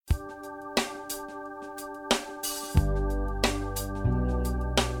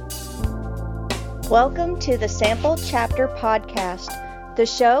Welcome to the Sample Chapter Podcast, the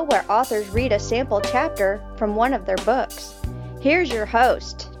show where authors read a sample chapter from one of their books. Here's your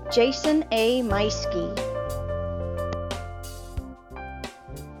host, Jason A. Meiske.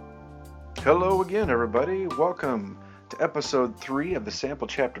 Hello again, everybody. Welcome to episode 3 of the Sample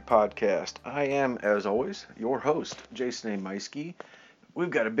Chapter Podcast. I am, as always, your host, Jason A. Meiske. We've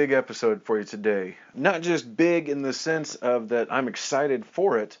got a big episode for you today. Not just big in the sense of that I'm excited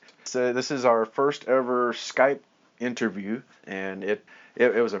for it. So this is our first ever Skype interview, and it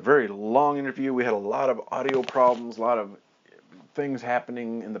was a very long interview. We had a lot of audio problems, a lot of things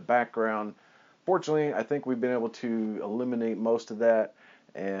happening in the background. Fortunately, I think we've been able to eliminate most of that.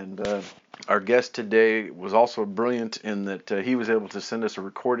 And our guest today was also brilliant in that he was able to send us a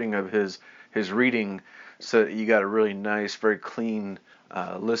recording of his reading, so that you got a really nice, very clean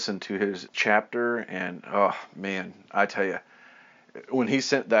listen to his chapter. And oh man, I tell you, when he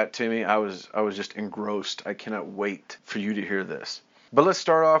sent that to me, I was just engrossed. I cannot wait for you to hear this. But let's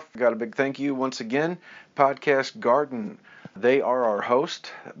start off. Got a big thank you once again, Podcast Garden. They are our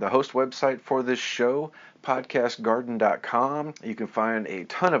host, the host website for this show, podcastgarden.com. You can find a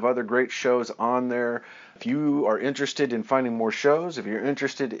ton of other great shows on there. If you are interested in finding more shows, if you're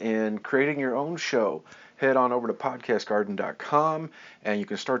interested in creating your own show, head on over to podcastgarden.com and you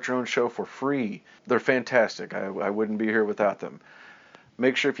can start your own show for free. They're fantastic. I wouldn't be here without them.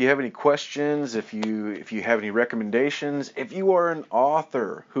 Make sure if you have any questions, if you have any recommendations, if you are an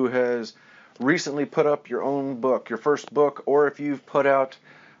author who has recently put up your own book, your first book, or if you've put out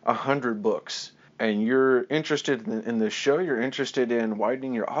 100 books and you're interested in this show, you're interested in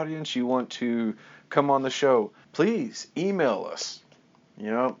widening your audience, you want to come on the show, please email us.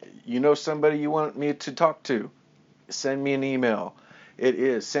 You know somebody you want me to talk to, send me an email. It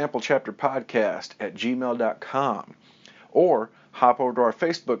is samplechapterpodcast@gmail.com, or hop over to our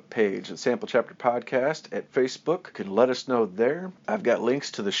Facebook page at Sample Chapter Podcast at Facebook. You can let us know there. I've got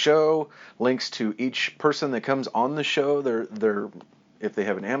links to the show, links to each person that comes on the show. They're if they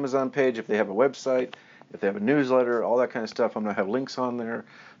have an Amazon page, if they have a website, if they have a newsletter, all that kind of stuff, I'm going to have links on there.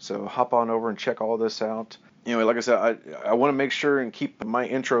 So hop on over and check all this out. Anyway, like I said, I want to make sure and keep my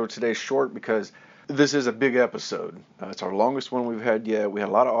intro today short because this is a big episode. It's our longest one we've had yet. We had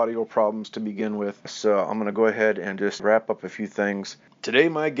a lot of audio problems to begin with, so I'm going to go ahead and just wrap up a few things. Today,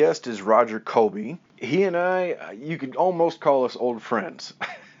 my guest is Roger Colby. He and I, you could almost call us old friends.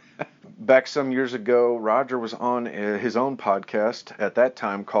 Back some years ago, Roger was on his own podcast at that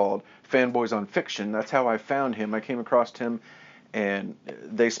time called Fanboys on Fiction. That's how I found him. I came across him, and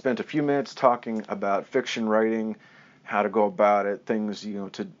they spent a few minutes talking about fiction writing, how to go about it, things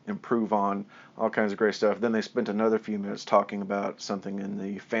to improve on, all kinds of great stuff. Then they spent another few minutes talking about something in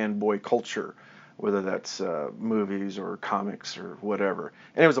the fanboy culture, whether that's movies or comics or whatever.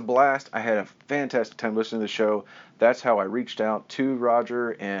 And it was a blast. I had a fantastic time listening to the show. That's how I reached out to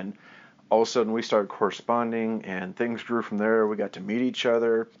Roger, and all of a sudden we started corresponding, and things grew from there. We got to meet each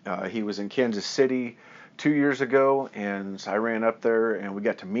other. He was in Kansas City 2 years ago, and so I ran up there, and we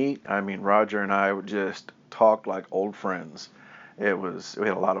got to meet. I mean, Roger and I would just talk like old friends. We had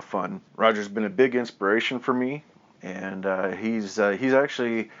a lot of fun. Roger's been a big inspiration for me, and he's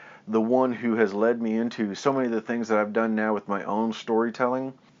actually the one who has led me into so many of the things that I've done now with my own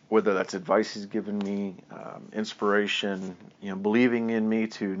storytelling, whether that's advice he's given me, inspiration, believing in me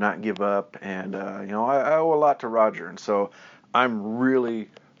to not give up, and I owe a lot to Roger, and so I'm really,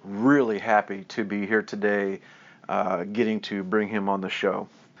 really happy to be here today, getting to bring him on the show.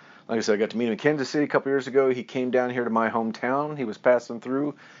 Like I said, I got to meet him in Kansas City a couple years ago. He came down here to my hometown. He was passing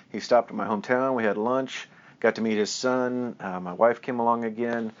through. He stopped at my hometown. We had lunch. Got to meet his son. My wife came along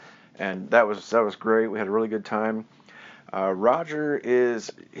again, and that was great. We had a really good time. Roger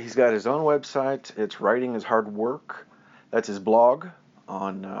he's got his own website. It's Writing is Hard Work. That's his blog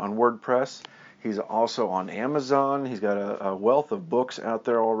on WordPress. He's also on Amazon. He's got a wealth of books out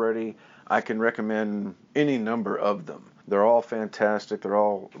there already. I can recommend any number of them. They're all fantastic. They're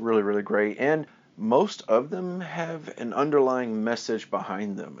all really, really great. And most of them have an underlying message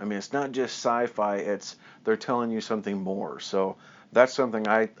behind them. I mean, it's not just sci-fi. They're telling you something more. So that's something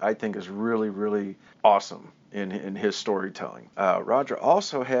I think is really, really awesome in his storytelling. Roger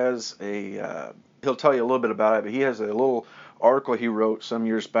also has he'll tell you a little bit about it, but he has a little article he wrote some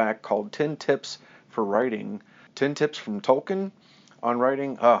years back called 10 Tips for Writing, 10 Tips from Tolkien on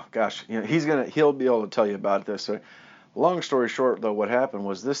Writing. Oh gosh, he'll be able to tell you about this. So, long story short, though, what happened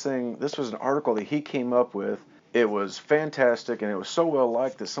was this was an article that he came up with. It was fantastic, and it was so well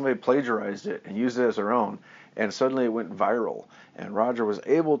liked that somebody plagiarized it and used it as their own, and suddenly it went viral. And Roger was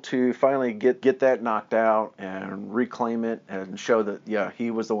able to finally get that knocked out and reclaim it and show that, yeah, he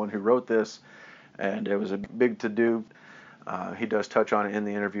was the one who wrote this. and it was a big to-do. He does touch on it in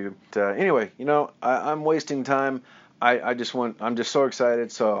the interview. But, anyway, I'm wasting time. I'm just so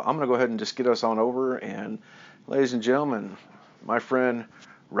excited. So I'm going to go ahead and just get us on over. And ladies and gentlemen, my friend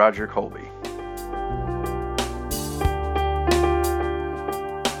Roger Colby.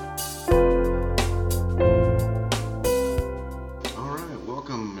 All right,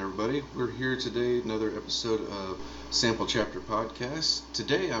 welcome everybody. We're here today, another episode of Sample Chapter Podcast.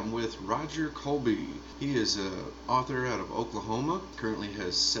 Today I'm with Roger Colby. He is an author out of Oklahoma, currently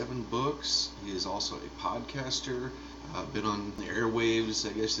has 7 books. He is also a podcaster, been on the airwaves,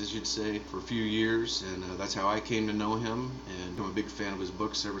 I guess as you'd say, for a few years, and that's how I came to know him, and I'm a big fan of his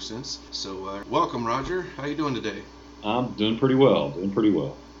books ever since. So welcome, Roger. How you doing today? I'm doing pretty well,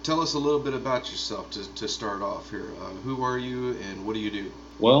 Tell us a little bit about yourself to start off here. Who are you and what do you do?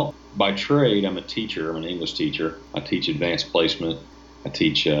 Well, by trade, I'm a teacher. I'm an English teacher. I teach advanced placement. I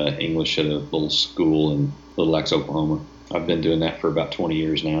teach English at a little school in Little X, Oklahoma. I've been doing that for about 20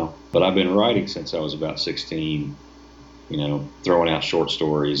 years now. But I've been writing since I was about 16, throwing out short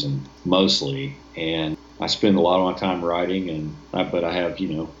stories and mostly. And I spend a lot of my time writing, but I have,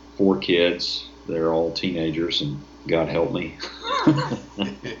 4 kids. They're all teenagers, and God help me.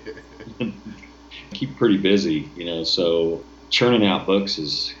 Keep pretty busy, so churning out books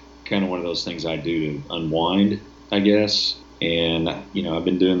is kind of one of those things I do to unwind, I guess. And, I've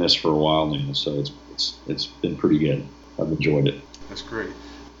been doing this for a while now, so it's been pretty good. I've enjoyed it. That's great.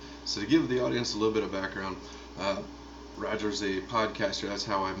 So to give the audience a little bit of background, Roger's a podcaster. That's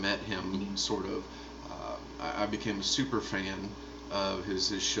how I met him, sort of. I became a super fan of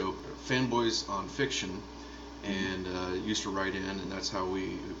his show, Fanboys on Fiction, and used to write in, and that's how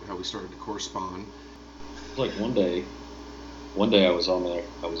we started to correspond. Like one day I was on there.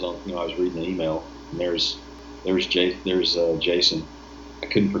 I was reading the email, and there's Jason. I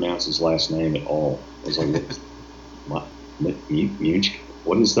couldn't pronounce his last name at all. I was like,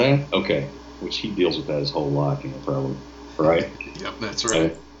 what is that? Okay, which he deals with that his whole life, probably, right? Yep, that's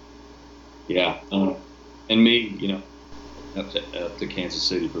right. Yeah, and me, up to Kansas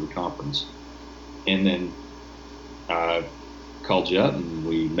City for the conference, and then I called you up and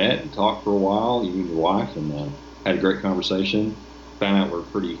we met and talked for a while, you and your wife, and had a great conversation. Found out we're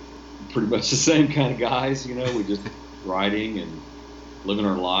pretty much the same kind of guys, we just writing and living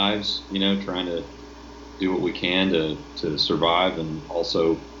our lives, trying to do what we can to survive and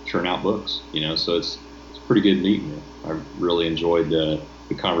also churn out books, so it's pretty good meeting you. I really enjoyed the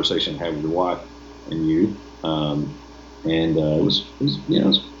conversation I had with your wife and you,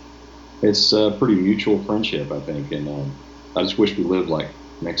 it's a pretty mutual friendship, I think, and I just wish we lived like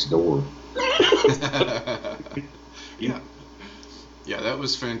next door. Yeah, that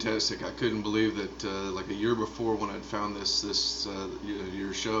was fantastic. I couldn't believe that like a year before when I'd found this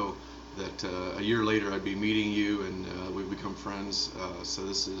your show, that a year later I'd be meeting you and we've become friends. So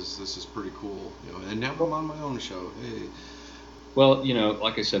this is pretty cool, And now I'm on my own show. Hey. Well,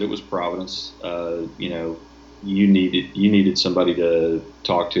 like I said, it was Providence. You needed somebody to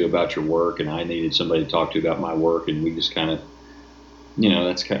talk to about your work, and I needed somebody to talk to about my work, and we just kind of,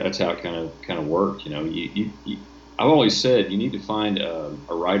 that's how it kind of worked. I've always said you need to find a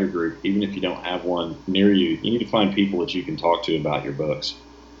writer group, even if you don't have one near you. You need to find people that you can talk to about your books,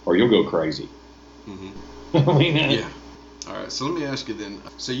 or you'll go crazy. Mm-hmm. Yeah. All right. So let me ask you then.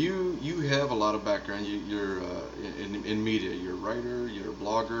 So you have a lot of background. You're in media. You're a writer. You're a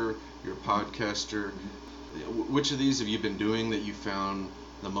blogger. You're a podcaster. Which of these have you been doing that you found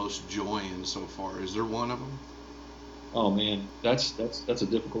the most joy in so far? Is there one of them? Oh man, that's a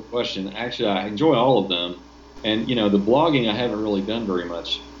difficult question. Actually, I enjoy all of them. And, the blogging I haven't really done very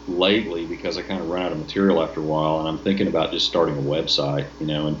much lately because I kind of run out of material after a while, and I'm thinking about just starting a website,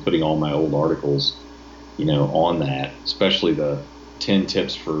 and putting all my old articles, on that, especially the 10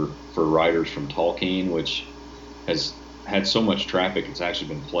 tips for writers from Tolkien, which has had so much traffic it's actually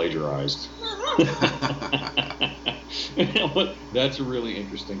been plagiarized. That's a really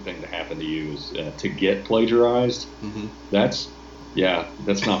interesting thing to happen to you is to get plagiarized. Mm-hmm. That's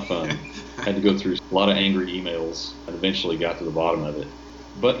not fun. I had to go through a lot of angry emails and eventually got to the bottom of it.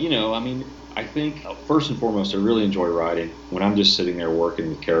 But, I think first and foremost, I really enjoy writing when I'm just sitting there working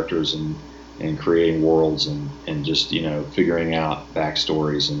with characters and creating worlds and just, figuring out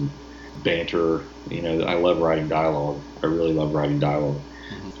backstories and banter. I love writing dialogue. I really love writing dialogue.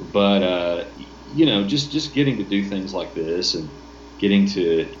 Mm-hmm. But, just getting to do things like this and getting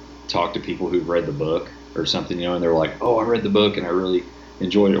to talk to people who've read the book or something, and they're like, oh, I read the book and I really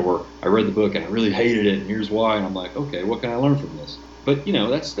enjoyed it, or I read the book and I really hated it and here's why, and I'm like, okay, what can I learn from this? But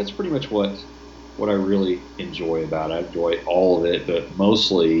that's pretty much what I really enjoy about it. I enjoy all of it, but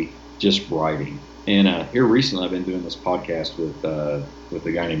mostly just writing. And here recently, I've been doing this podcast with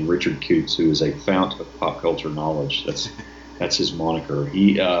a guy named Richard Coots, who is a fount of pop culture knowledge. That's his moniker.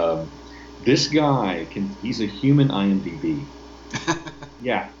 This guy he's a human IMDb.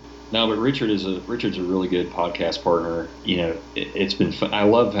 Yeah. No, but Richard's a really good podcast partner. It's been fun. I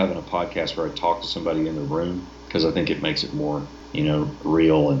love having a podcast where I talk to somebody in the room because I think it makes it more,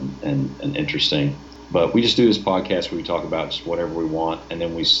 real and interesting. But we just do this podcast where we talk about just whatever we want, and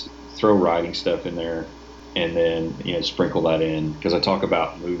then we throw writing stuff in there, and then sprinkle that in because I talk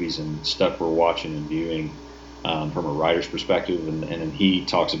about movies and stuff we're watching and viewing from a writer's perspective, and then he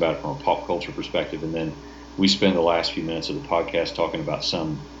talks about it from a pop culture perspective, and then we spend the last few minutes of the podcast talking about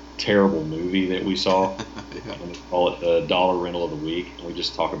some terrible movie that we saw. Yeah. And we call it the dollar rental of the week, and we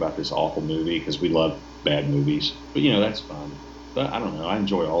just talk about this awful movie because we love bad movies. But that's fun. But I don't know, I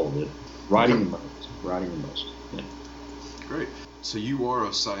enjoy all of it. Writing the most. Yeah. Great. So you are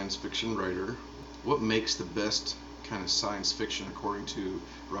a science fiction writer. What makes the best kind of science fiction according to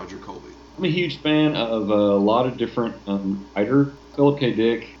Roger Colby? I'm a huge fan of a lot of different writers. Philip K.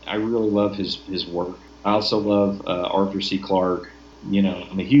 Dick, I really love his work. I also love Arthur C. Clarke.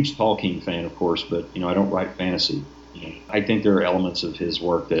 I'm a huge Tolkien fan, of course, but I don't write fantasy. I think there are elements of his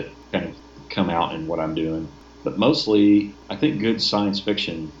work that kind of come out in what I'm doing. But mostly, I think good science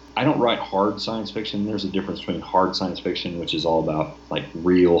fiction. I don't write hard science fiction. There's a difference between hard science fiction, which is all about like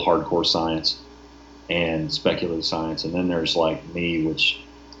real hardcore science, and speculative science. And then there's like me, which,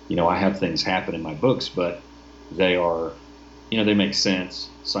 I have things happen in my books, but they are, they make sense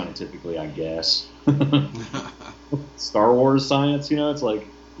scientifically, I guess. Star Wars science, it's like,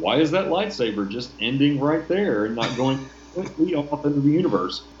 why is that lightsaber just ending right there and not going completely off into the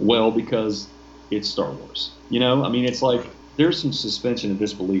universe? Well, because it's Star Wars. It's like there's some suspension of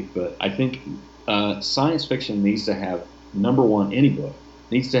disbelief, but I think science fiction needs to have, number one, any book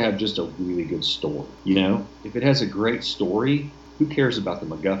needs to have just a really good story. If it has a great story, who cares about the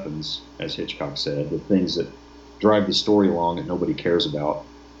MacGuffins, as Hitchcock said, the things that drive the story along that nobody cares about?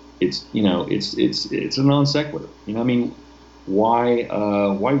 It's it's a non sequitur.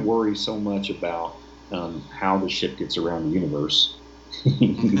 Why worry so much about how the ship gets around the universe?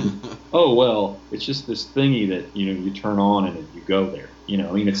 Oh well, it's just this thingy that you turn on and you go there.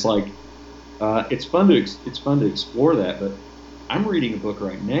 It's like it's fun to explore that. But I'm reading a book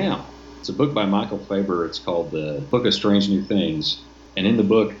right now. It's a book by Michael Faber. It's called The Book of Strange New Things. And in the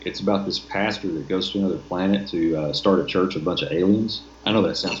book, it's about this pastor that goes to another planet to start a church of a bunch of aliens. I know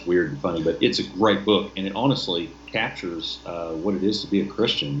that sounds weird and funny, but it's a great book, and it honestly captures what it is to be a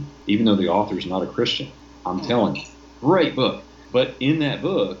Christian, even though the author's not a Christian. I'm telling you, great book. But in that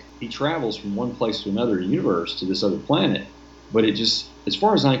book, he travels from one place to another universe to this other planet, but it just, as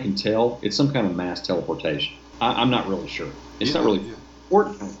far as I can tell, it's some kind of mass teleportation. I'm not really sure. It's not really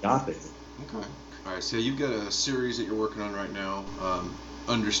important how it got there. Okay. All right, so you've got a series that you're working on right now.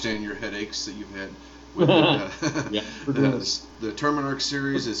 Understand your headaches that you've had with the Terminarch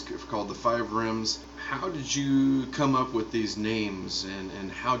series is called The Five Rims. How did you come up with these names,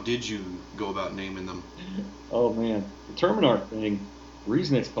 and how did you go about naming them? Oh man, the Terminarch thing. The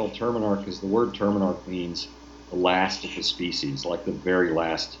reason it's called Terminarch is the word Terminarch means the last of the species, like the very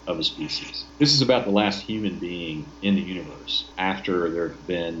last of a species. This is about the last human being in the universe. After there have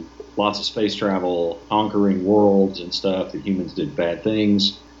been lots of space travel, conquering worlds and stuff, the humans did bad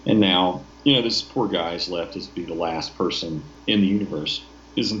things, and now, this poor guy is left to be the last person in the universe.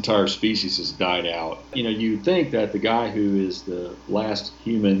 His entire species has died out. You'd think that the guy who is the last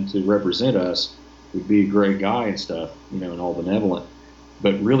human to represent us would be a great guy and stuff, and all benevolent,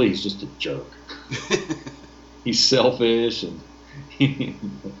 but really he's just a jerk. He's selfish and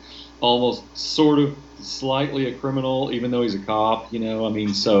almost sort of slightly a criminal, even though he's a cop, and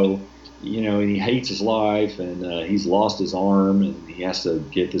he hates his life, and he's lost his arm, and he has to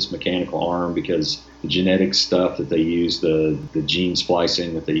get this mechanical arm because the genetic stuff that they use, the gene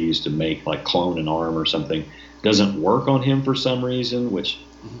splicing that they use to make, like, clone an arm or something, doesn't work on him for some reason, which,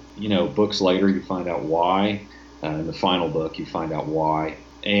 books later you find out why. In the final book, you find out why.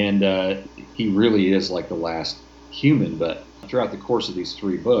 And he really is like the last human, but throughout the course of these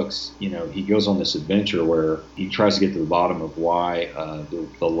 3 books, he goes on this adventure where he tries to get to the bottom of why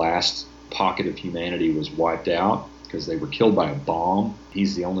the last pocket of humanity was wiped out because they were killed by a bomb.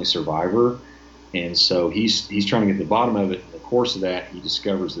 He's the only survivor, and so he's trying to get to the bottom of it. In the course of that, he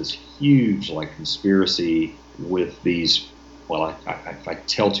discovers this huge conspiracy with these. Well, if I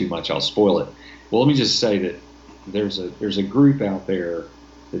tell too much, I'll spoil it. Well, let me just say that there's a group out there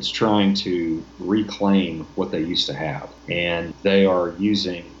that's trying to reclaim what they used to have, and they are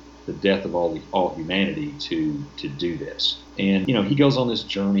using the death of all humanity to do this. And he goes on this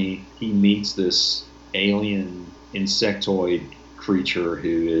journey. He meets this alien insectoid creature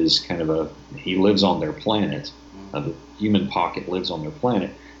who is he lives on their planet. The human pocket lives on their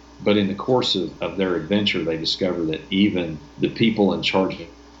planet. But in the course of their adventure, they discover that even the people in charge of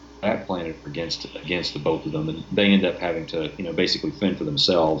that planet are against the both of them, and they end up having to basically fend for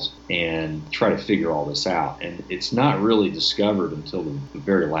themselves and try to figure all this out. And it's not really discovered until the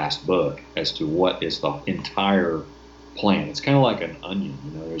very last book as to what is the entire plan. It's kind of like an onion,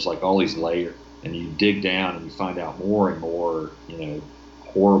 there's like all these layers, and you dig down and you find out more and more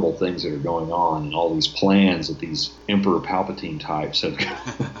horrible things that are going on, and all these plans that these Emperor Palpatine types have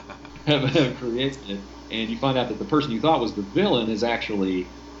have created. And you find out that the person you thought was the villain is actually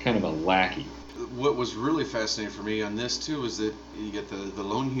kind of a lackey. What was really fascinating for me on this too is that you get the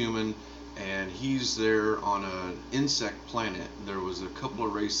lone human, and he's there on an insect planet. There was a couple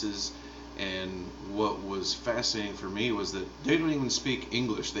of races, and what was fascinating for me was that they don't even speak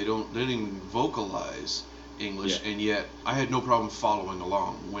English. They don't even vocalize English, and yet I had no problem following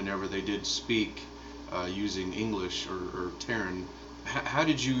along whenever they did speak using English or Terran. How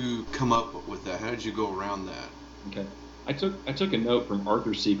did you come up with that? How did you go around that? Okay. I took a note from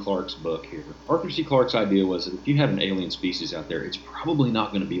Arthur C. Clarke's book here. Arthur C. Clarke's idea was that if you had an alien species out there, it's probably not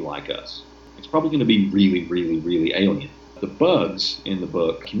going to be like us. It's probably going to be really, really, really alien. The bugs in the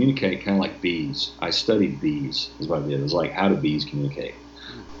book communicate kind of like bees. I studied bees, is what I did. It was like, how do bees communicate?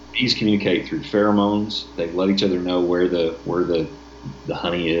 Bees communicate through pheromones. They let each other know where the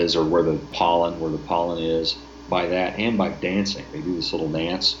honey is, or where the pollen is, by that, and by dancing. They do this little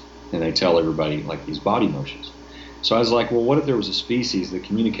dance, and they tell everybody like these body motions. So I was like, well, what if there was a species that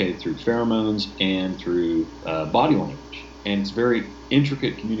communicated through pheromones and through body language? And it's very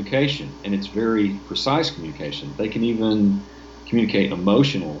intricate communication, and it's very precise communication. They can even communicate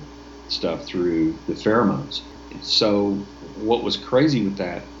emotional stuff through the pheromones. So what was crazy with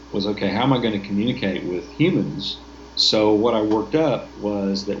that was, okay, how am I going to communicate with humans? So what I worked up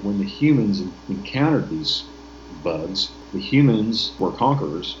was that when the humans encountered these bugs, the humans were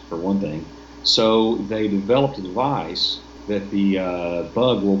conquerors, for one thing. So they developed a device that the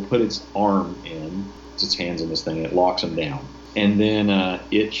bug will put its arm in, its hands in this thing, and it locks them down. And then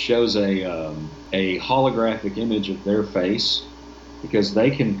it shows a holographic image of their face, because they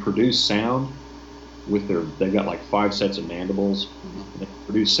can produce sound with they've got like 5 sets of mandibles. Mm-hmm. They can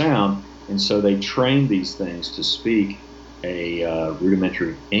produce sound, and so they train these things to speak a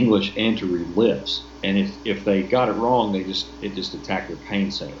rudimentary English and to read lips. And if they got it wrong, it just attacked their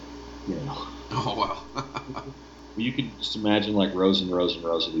pain center. Oh wow! You could just imagine like rows and rows and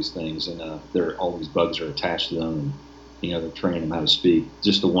rows of these things, and all these bugs are attached to them, and they're training them how to speak,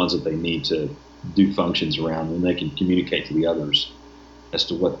 just the ones that they need to do functions around, and they can communicate to the others as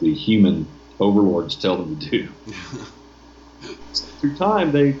to what the human overlords tell them to do. Through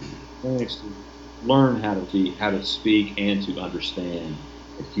time, they managed to learn how to speak and to understand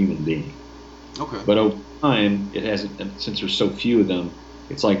a human being. Okay. But over time, it hasn't, since there's so few of them.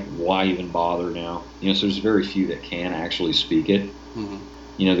 It's like, why even bother now? So there's very few that can actually speak it. Mm-hmm.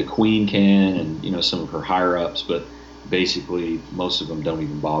 The queen can, and some of her higher ups, but basically most of them don't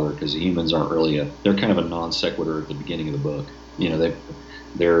even bother, because the humans aren't really they're kind of a non sequitur at the beginning of the book.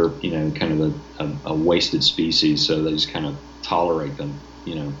 They're kind of a wasted species, so they just kind of tolerate them.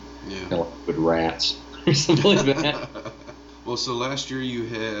 Kind of like with rats or something like that. Well, so last year you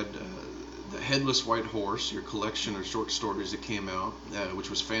had The Headless White Horse, your collection of short stories that came out, which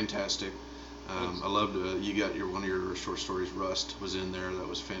was fantastic. I loved you got one of your short stories, Rust, was in there. That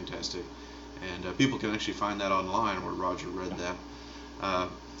was fantastic, and people can actually find that online where Roger read that. And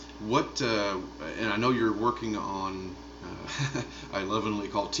I know you're working on I lovingly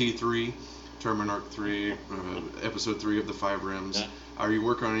call T3, Terminarch 3, episode 3 of the 5 Rims. Yeah. Are you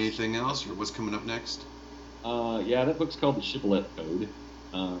working on anything else, or what's coming up next? That book's called The Shibboleth Code.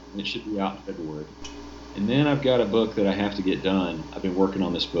 And it should be out in February. And then I've got a book that I have to get done. I've been working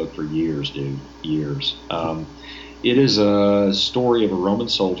on this book for years, dude. Years. It is a story of a Roman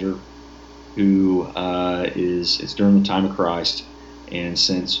soldier who it's during the time of Christ. And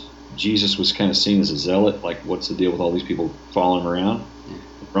since Jesus was kind of seen as a zealot, like what's the deal with all these people following him around?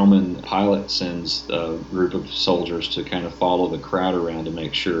 The Roman pilot sends a group of soldiers to kind of follow the crowd around to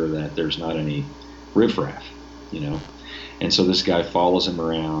make sure that there's not any riffraff, And so this guy follows him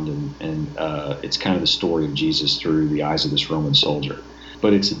around, and it's kind of the story of Jesus through the eyes of this Roman soldier.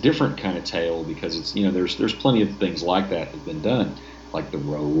 But it's a different kind of tale, because it's there's plenty of things like that have been done, like the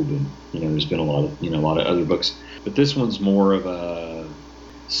robe, and there's been a lot of other books. But this one's more of a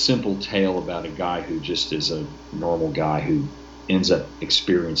simple tale about a guy who just is a normal guy who ends up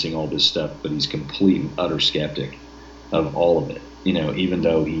experiencing all this stuff, but he's complete and utter skeptic of all of it. Even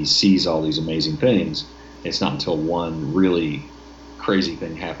though he sees all these amazing things, it's not until one really crazy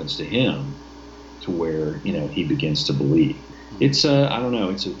thing happens to him to where, he begins to believe. It's I don't know,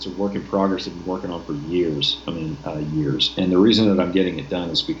 it's a work in progress I've been working on for years. Years. And the reason that I'm getting it done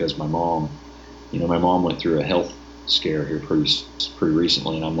is because my mom went through a health scare here pretty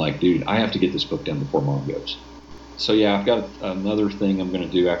recently, and I'm like, dude, I have to get this book done before Mom goes. So yeah, I've got another thing I'm going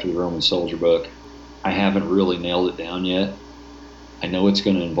to do after the Roman Soldier book. I haven't really nailed it down yet. I know it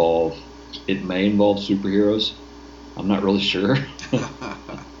may involve superheroes. I'm not really sure. All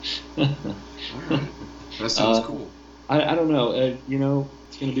right. That sounds cool. I don't know.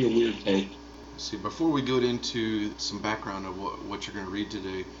 It's going to be a weird take. See, before we go into some background of what you're going to read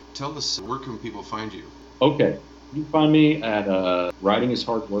today, tell us, where can people find you? Okay. You can find me at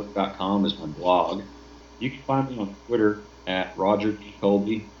writinghishardwork.com is my blog. You can find me on Twitter at Roger D.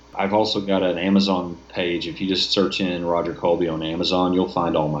 Colby. I've also got an Amazon page. If you just search in Roger Colby on Amazon, you'll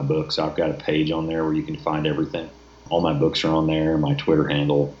find all my books. I've got a page on there where you can find everything. All my books are on there. My Twitter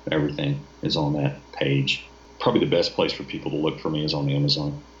handle, everything is on that page. Probably the best place for people to look for me is on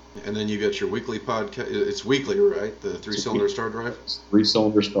Amazon. And then you got your weekly podcast. It's weekly, right? The Three-Cylinder Star Drive?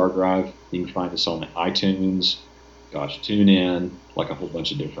 Three-Cylinder Star Drive. You can find us on iTunes, TuneIn, like a whole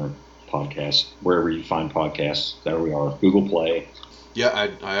bunch of different podcasts. Wherever you find podcasts, there we are. Google Play. Yeah,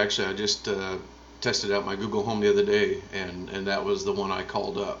 I just tested out my Google Home the other day, and that was the one I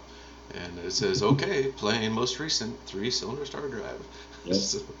called up. And it says, okay, playing most recent Three-Cylinder Star Drive. Yep.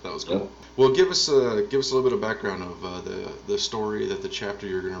 So that was cool. Yep. Well, give us a little bit of background of the story, the chapter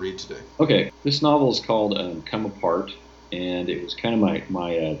you're going to read today. Okay, this novel is called Come Apart, and it was kind of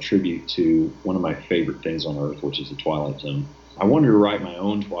my tribute to one of my favorite things on earth, which is the Twilight Zone. I wanted to write my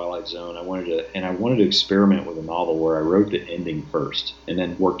own Twilight Zone. I wanted to experiment with a novel where I wrote the ending first, and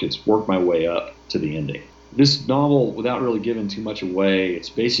then worked my way up to the ending. This novel, without really giving too much away, it's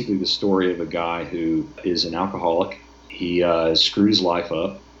basically the story of a guy who is an alcoholic. He screwed his life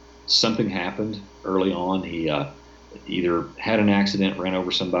up. Something happened early on. He either had an accident, ran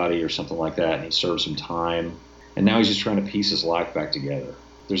over somebody or something like that, and he served some time. And now he's just trying to piece his life back together.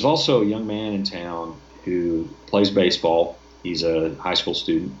 There's also a young man in town who plays baseball. He's a high school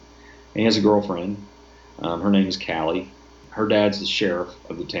student. And he has a girlfriend. Her name is Callie. Her dad's the sheriff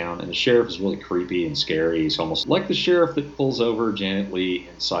of the town, and the sheriff is really creepy and scary. He's almost like the sheriff that pulls over Janet Leigh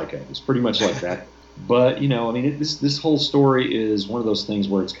in Psycho. It's pretty much like that. But this whole story is one of those things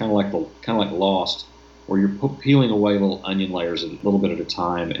where it's kind of like Lost, where you're peeling away little onion layers a little bit at a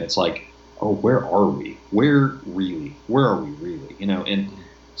time, and it's like, oh, where are we? Where are we really? And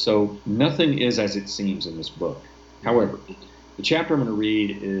so nothing is as it seems in this book. However, the chapter I'm going to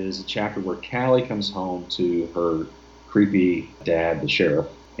read is a chapter where Callie comes home to her creepy dad, the sheriff,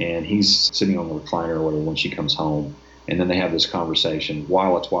 and he's sitting on the recliner or whatever when she comes home. And then they have this conversation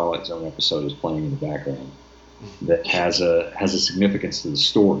while a Twilight Zone episode is playing in the background that has a significance to the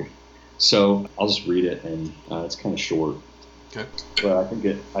story. So I'll just read it, and it's kind of short. Okay. But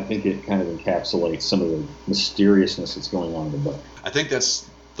I think it kind of encapsulates some of the mysteriousness that's going on in the book. I think that's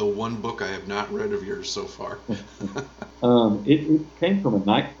the one book I have not read of yours so far. It came from a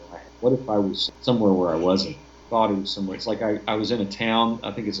nightmare. What if I was somewhere where I wasn't? Thought it was somewhere. It's like I was in a town.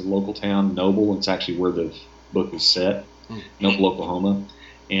 I think it's a local town, Noble. It's actually where the book is set, Noble, Oklahoma.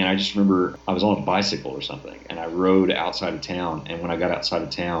 And I just remember I was on a bicycle or something, and I rode outside of town. And when I got outside of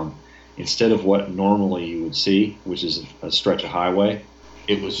town, instead of what normally you would see, which is a stretch of highway,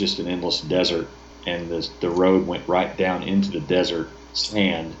 it was just an endless desert. And the road went right down into the desert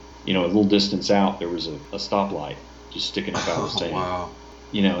sand. A little distance out, there was a stoplight just sticking up out of the sand. Wow.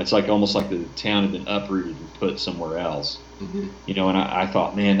 It's like almost like the town had been uprooted and put somewhere else. Mm-hmm. And I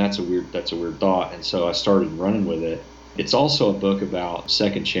thought, man, that's a weird thought. And so I started running with it. It's also a book about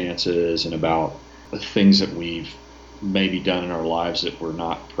second chances and about the things that we've maybe done in our lives that we're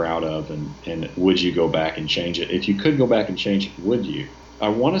not proud of. And would you go back and change it? If you could go back and change it, would you? I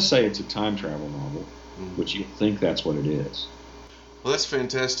want to say it's a time travel novel, which you think that's what it is. Well, that's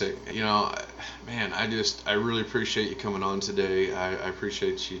fantastic. Man, I really appreciate you coming on today. I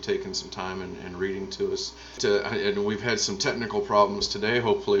appreciate you taking some time and reading to us. And we've had some technical problems today.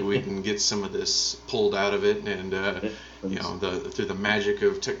 Hopefully we can get some of this pulled out of it. And, through the magic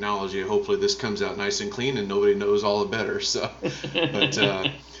of technology, hopefully this comes out nice and clean and nobody knows all the better. So, but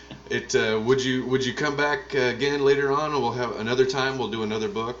would you come back again later on? And we'll have another time. We'll do another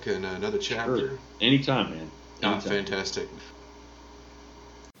book and another chapter. Sure. Anytime, man. Anytime. Fantastic.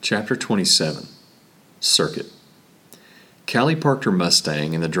 Chapter 27, Circuit. Callie parked her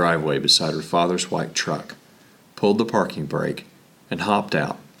Mustang in the driveway beside her father's white truck, pulled the parking brake, and hopped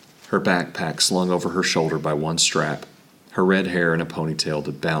out, her backpack slung over her shoulder by one strap, her red hair in a ponytail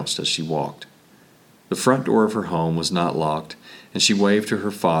that bounced as she walked. The front door of her home was not locked, and she waved to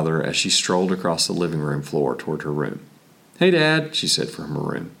her father as she strolled across the living room floor toward her room. "Hey, Dad," she said from her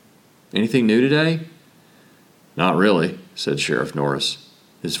room. "Anything new today?" "Not really," said Sheriff Norris,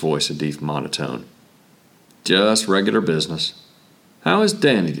 his voice a deep monotone. "Just regular business. How is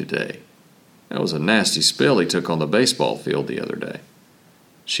Danny today? That was a nasty spill he took on the baseball field the other day."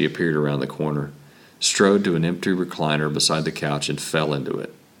 She appeared around the corner, strode to an empty recliner beside the couch, and fell into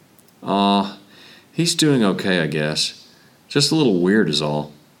it. He's doing okay, I guess. Just a little weird is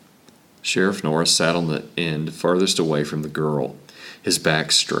all." Sheriff Norris sat on the end farthest away from the girl, his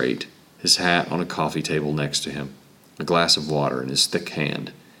back straight, his hat on a coffee table next to him, a glass of water in his thick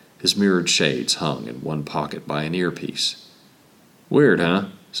hand. His mirrored shades hung in one pocket by an earpiece. "Weird, huh?"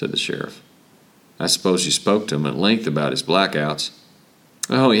 said the sheriff. "I suppose you spoke to him at length about his blackouts."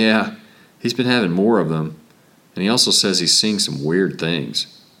 "Oh, yeah. He's been having more of them. And he also says he's seeing some weird things."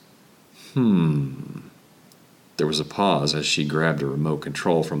 There was a pause as she grabbed a remote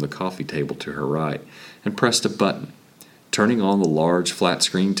control from the coffee table to her right and pressed a button, turning on the large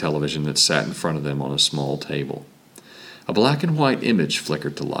flat-screen television that sat in front of them on a small table. A black and white image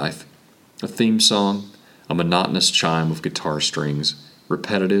flickered to life. A theme song, a monotonous chime of guitar strings,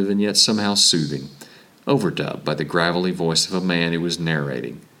 repetitive and yet somehow soothing, overdubbed by the gravelly voice of a man who was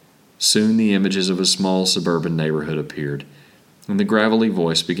narrating. Soon the images of a small suburban neighborhood appeared, and the gravelly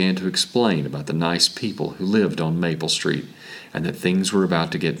voice began to explain about the nice people who lived on Maple Street, and that things were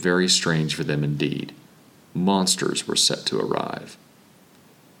about to get very strange for them indeed. Monsters were set to arrive.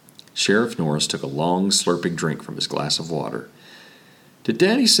 Sheriff Norris took a long, slurping drink from his glass of water. "Did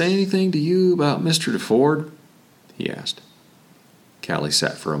Daddy say anything to you about Mr. DeFord?" he asked. Callie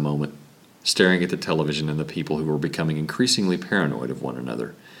sat for a moment, staring at the television and the people who were becoming increasingly paranoid of one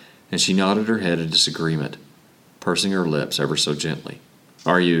another, and she nodded her head in disagreement, pursing her lips ever so gently.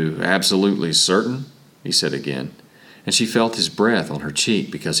 "Are you absolutely certain?" he said again, and she felt his breath on her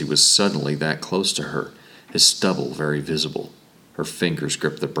cheek because he was suddenly that close to her, his stubble very visible. Her fingers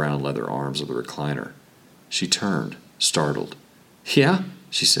gripped the brown leather arms of the recliner. She turned, startled. "Yeah,"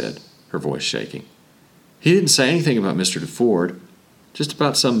 she said, her voice shaking. "He didn't say anything about Mr. DeFord. Just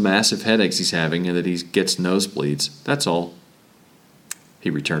about some massive headaches he's having and that he gets nosebleeds. That's all." He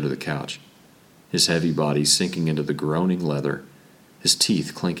returned to the couch, his heavy body sinking into the groaning leather, his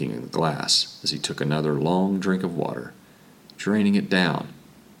teeth clinking in the glass as he took another long drink of water, draining it down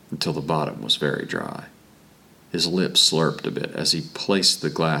until the bottom was very dry. His lips slurped a bit as he placed the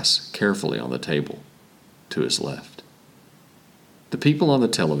glass carefully on the table to his left. The people on the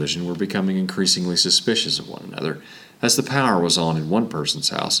television were becoming increasingly suspicious of one another, as the power was on in one person's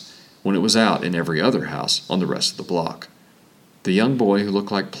house when it was out in every other house on the rest of the block. The young boy who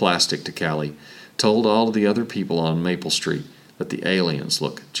looked like plastic to Callie told all of the other people on Maple Street that the aliens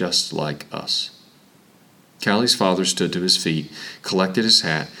look just like us. Callie's father stood to his feet, collected his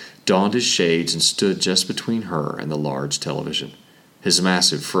hat, donned his shades, and stood just between her and the large television, his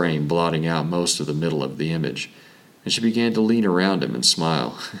massive frame blotting out most of the middle of the image, and she began to lean around him and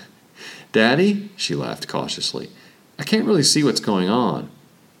smile. "Daddy," she laughed cautiously, "I can't really see what's going on."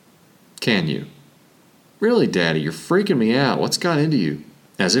 "Can you?" "Really, Daddy, you're freaking me out. What's got into you?"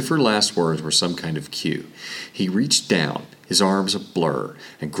 As if her last words were some kind of cue, he reached down, his arms a blur,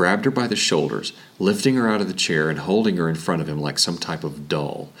 and grabbed her by the shoulders, lifting her out of the chair and holding her in front of him like some type of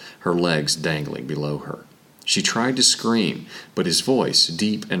doll, her legs dangling below her. She tried to scream, but his voice,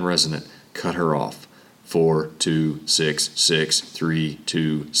 deep and resonant, cut her off.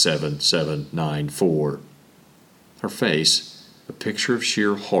 4-2-6-6-3-2-7-7-9-4. Her face, a picture of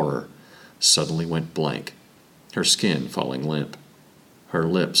sheer horror, suddenly went blank, her skin falling limp, her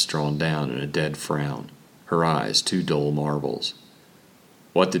lips drawn down in a dead frown, her eyes two dull marbles.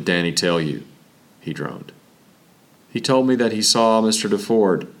 "What did Danny tell you?" he droned. "He told me that he saw Mr.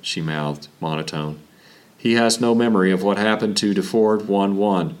 DeFord," she mouthed, monotone. "He has no memory of what happened to DeFord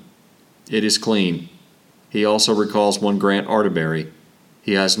 1-1. It is clean. He also recalls one Grant Arterbury.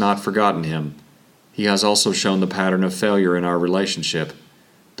 He has not forgotten him. He has also shown the pattern of failure in our relationship.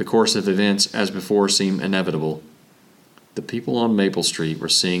 The course of events, as before, seemed inevitable." The people on Maple Street were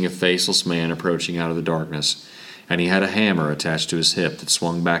seeing a faceless man approaching out of the darkness, and he had a hammer attached to his hip that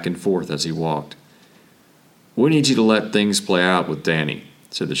swung back and forth as he walked. "We need you to let things play out with Danny,"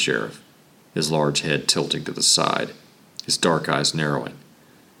 said the sheriff, his large head tilting to the side, his dark eyes narrowing.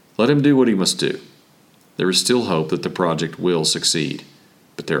 "Let him do what he must do. There is still hope that the project will succeed,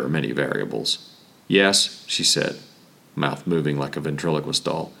 but there are many variables." "Yes," she said, mouth moving like a ventriloquist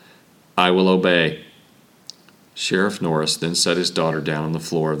doll. "I will obey." Sheriff Norris then set his daughter down on the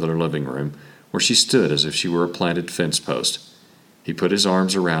floor of their living room, where she stood as if she were a planted fence post. He put his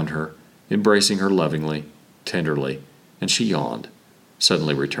arms around her, embracing her lovingly, tenderly, and she yawned,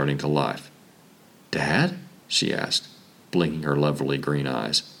 suddenly returning to life. "Dad?" she asked, blinking her lovely green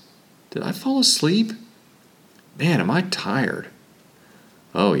eyes. "Did I fall asleep? Man, am I tired."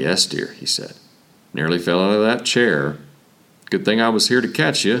 "Oh, yes, dear," he said. "Nearly fell out of that chair. Good thing I was here to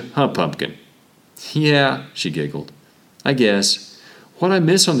catch you, huh, Pumpkin?" "Yeah," she giggled. "I guess. What'd I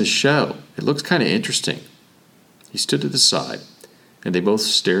miss on the show? It looks kind of interesting." He stood to the side, and they both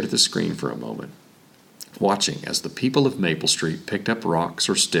stared at the screen for a moment, watching as the people of Maple Street picked up rocks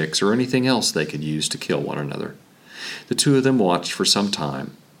or sticks or anything else they could use to kill one another. The two of them watched for some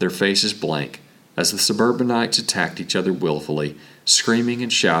time, their faces blank, as the suburbanites attacked each other willfully, screaming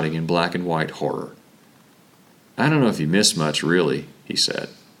and shouting in black and white horror. "I don't know if you missed much, really," he said.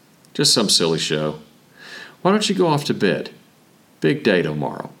 "Just some silly show. Why don't you go off to bed? Big day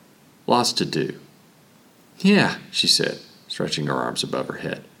tomorrow. Lots to do." "Yeah," she said, stretching her arms above her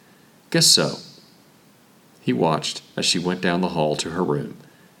head. "Guess so." He watched as she went down the hall to her room,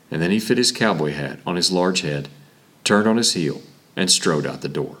 and then he fit his cowboy hat on his large head, turned on his heel, and strode out the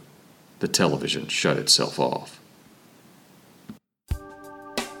door. The television shut itself off.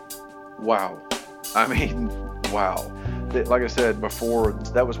 Wow. I mean, wow. Like I said before,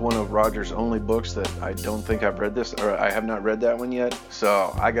 that was one of Roger's only books that I don't think I've read this, or I have not read that one yet.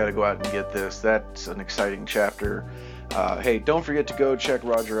 So I got to go out and get this. That's an exciting chapter. Hey, don't forget to go check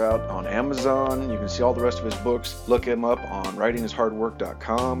Roger out on Amazon. You can see all the rest of his books. Look him up on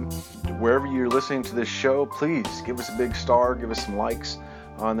writinghishardwork.com. Wherever you're listening to this show, please give us a big star, give us some likes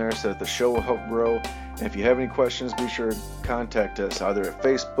on there so that the show will help grow. And if you have any questions, be sure to contact us either at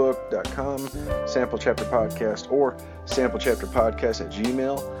facebook.com, Sample Chapter Podcast, or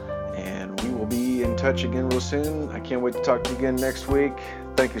samplechapterpodcast@gmail.com. And we will be in touch again real soon. I can't wait to talk to you again next week.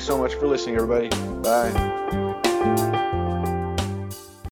 Thank you so much for listening, everybody. Bye.